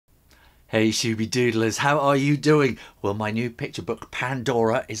Hey Shooby Doodlers, how are you doing? Well, my new picture book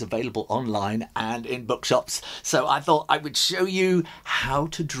Pandora is available online and in bookshops, so I thought I would show you how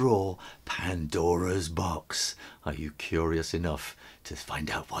to draw Pandora's box. Are you curious enough to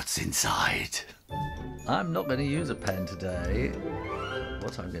find out what's inside? I'm not going to use a pen today.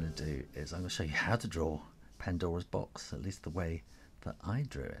 What I'm going to do is I'm going to show you how to draw Pandora's box, at least the way that I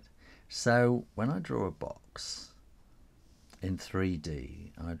drew it. So when I draw a box in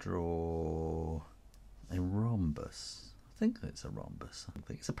 3D, I draw a rhombus. I think it's a rhombus. I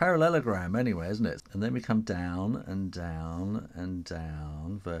think it's a parallelogram anyway, isn't it? And then we come down and down and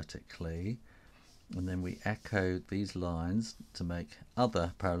down vertically. And then we echo these lines to make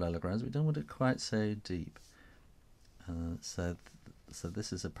other parallelograms. We don't want it quite so deep. So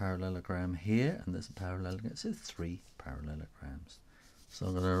this is a parallelogram here, and there's a parallelogram. So 3 parallelograms. So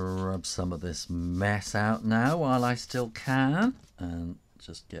I'm going to rub some of this mess out now while I still can, and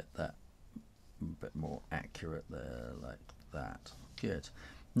just get that a bit more accurate there, like that. Good.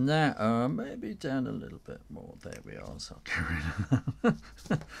 Now, maybe down a little bit more. There we are. So I'll carry it.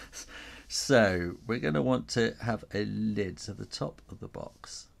 So we're going to want to have a lid. So the top of the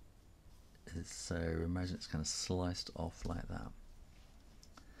box is, so imagine it's kind of sliced off like that.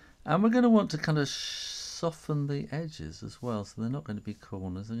 And we're going to want to kind of soften the edges as well, so they're not going to be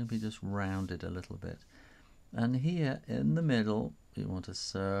corners, they're going to be just rounded a little bit. And here in the middle we want a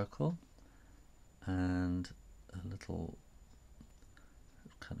circle and a little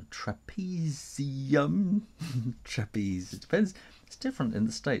kind of trapezium. Trapeze, it depends, it's different in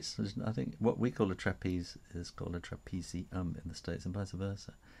the States. I think what we call a trapeze is called a trapezium in the States, and vice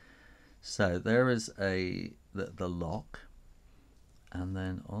versa. So there is the lock. And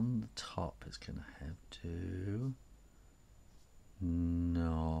then on the top it's going to have to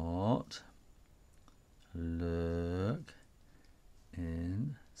not look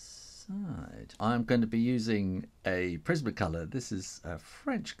inside. I'm going to be using a Prismacolor. This is a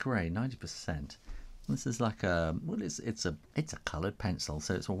French grey, 90%. This is like a, well, it's a coloured pencil,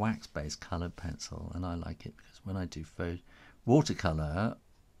 so it's a wax-based coloured pencil, and I like it because when I do watercolour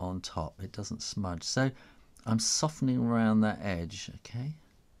on top, it doesn't smudge. So I'm softening around that edge, okay?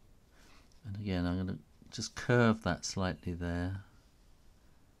 And again, I'm going to just curve that slightly there.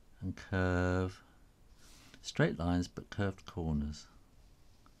 And curve. Straight lines, but curved corners.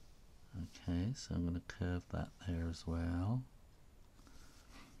 Okay, so I'm going to curve that there as well.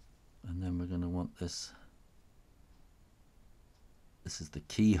 And then we're going to want this. This is the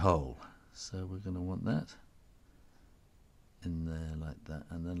keyhole. So we're going to want that in there like that,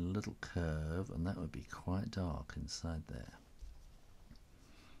 and then a little curve, and that would be quite dark inside there.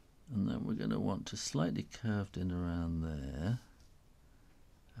 And then we're going to want to slightly curved in around there,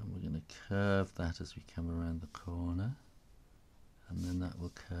 and we're going to curve that as we come around the corner, and then that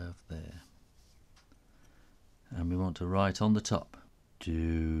will curve there. And we want to write on the top,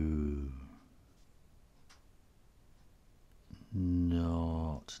 do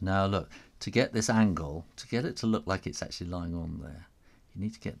not. Now look, to get this angle, to get it to look like it's actually lying on there, you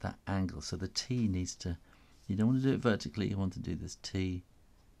need to get that angle. So the T needs to, you don't want to do it vertically, you want to do this T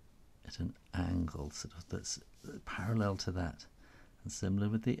at an angle, sort of that's parallel to that. And similar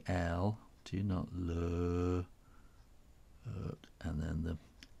with the L, do not look, and then the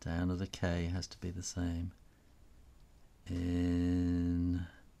down of the K has to be the same.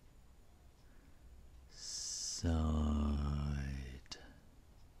 Inside.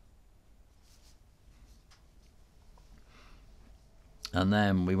 And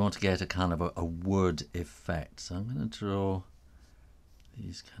then we want to get a kind of a wood effect. So I'm going to draw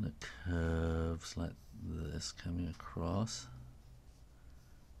these kind of curves like this coming across.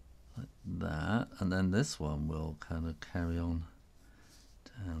 Like that. And then this one will kind of carry on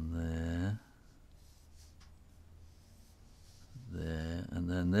down there. There. And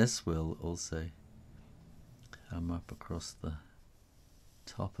then this will also come up across the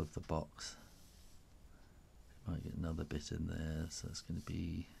top of the box. Might get another bit in there, so it's going to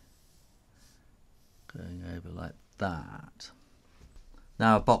be going over like that.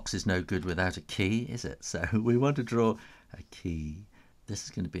 Now a box is no good without a key, is it? So we want to draw a key. This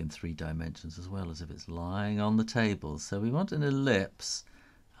is going to be in 3 dimensions as well as if it's lying on the table. So we want an ellipse,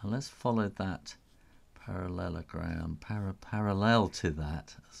 and let's follow that parallelogram parallel to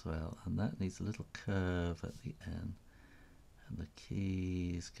that as well, and that needs a little curve at the end, and the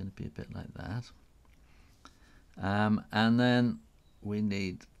key is going to be a bit like that. And then we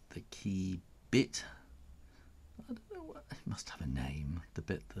need the key bit. I don't know what, it must have a name, the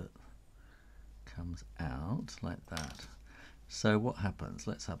bit that comes out like that. So what happens?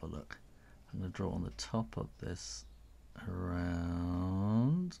 Let's have a look. I'm going to draw on the top of this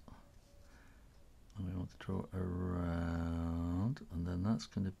around draw around, and then that's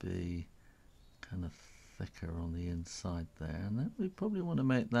going to be kind of thicker on the inside there, and then we probably want to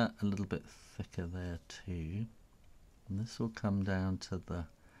make that a little bit thicker there too. And this will come down to the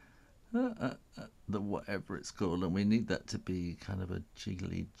whatever it's called, and we need that to be kind of a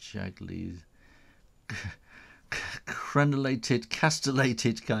jiggly jaggly crenulated,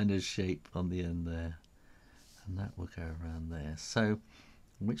 castellated kind of shape on the end there, and that will go around there. So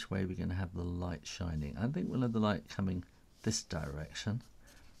which way are we going to have the light shining? I think we'll have the light coming this direction,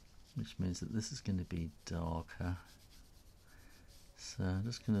 which means that this is going to be darker. So I'm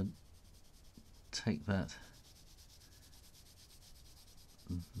just going to take that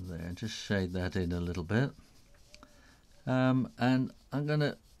there and just shade that in a little bit. And I'm going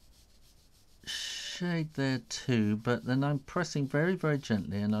to shade there too, but then I'm pressing very, very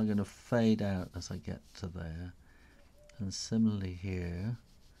gently, and I'm going to fade out as I get to there. And similarly here,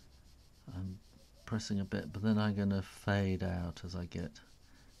 I'm pressing a bit, but then I'm going to fade out as I get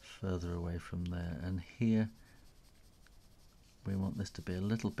further away from there. And here we want this to be a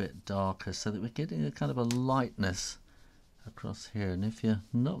little bit darker so that we're getting a kind of a lightness across here. And if you're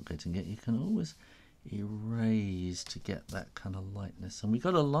not getting it, you can always erase to get that kind of lightness. And we've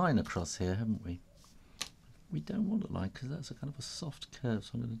got a line across here, haven't we? We don't want a line because that's a kind of a soft curve,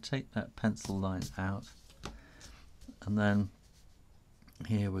 so I'm going to take that pencil line out. And then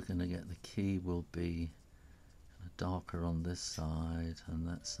here we're going to get the key will be kind of darker on this side and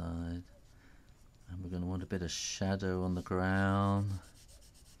that side, and we're going to want a bit of shadow on the ground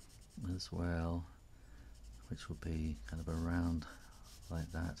as well, which will be kind of around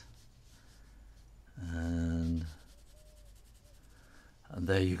like that. And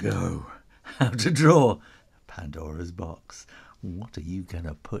there you go, how to draw Pandora's box. What are you going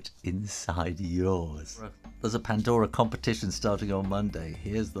to put inside yours? There's a Pandora competition starting on Monday.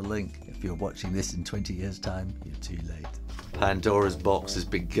 Here's the link. If you're watching this in 20 years' time, you're too late. Pandora's box is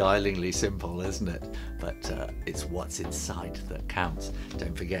beguilingly simple, isn't it? But it's what's inside that counts.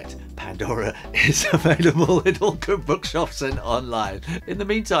 Don't forget, Pandora is available in all good bookshops and online. In the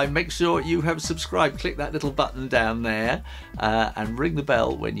meantime, make sure you have subscribed. Click that little button down there and ring the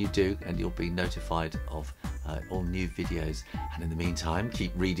bell when you do, and you'll be notified of all new videos. And in the meantime,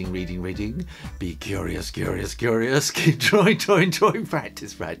 keep reading, reading, reading. Be curious, curious, curious. Keep drawing, drawing, drawing.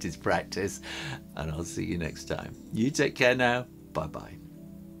 Practice, practice, practice. And I'll see you next time. You take care now. Bye-bye.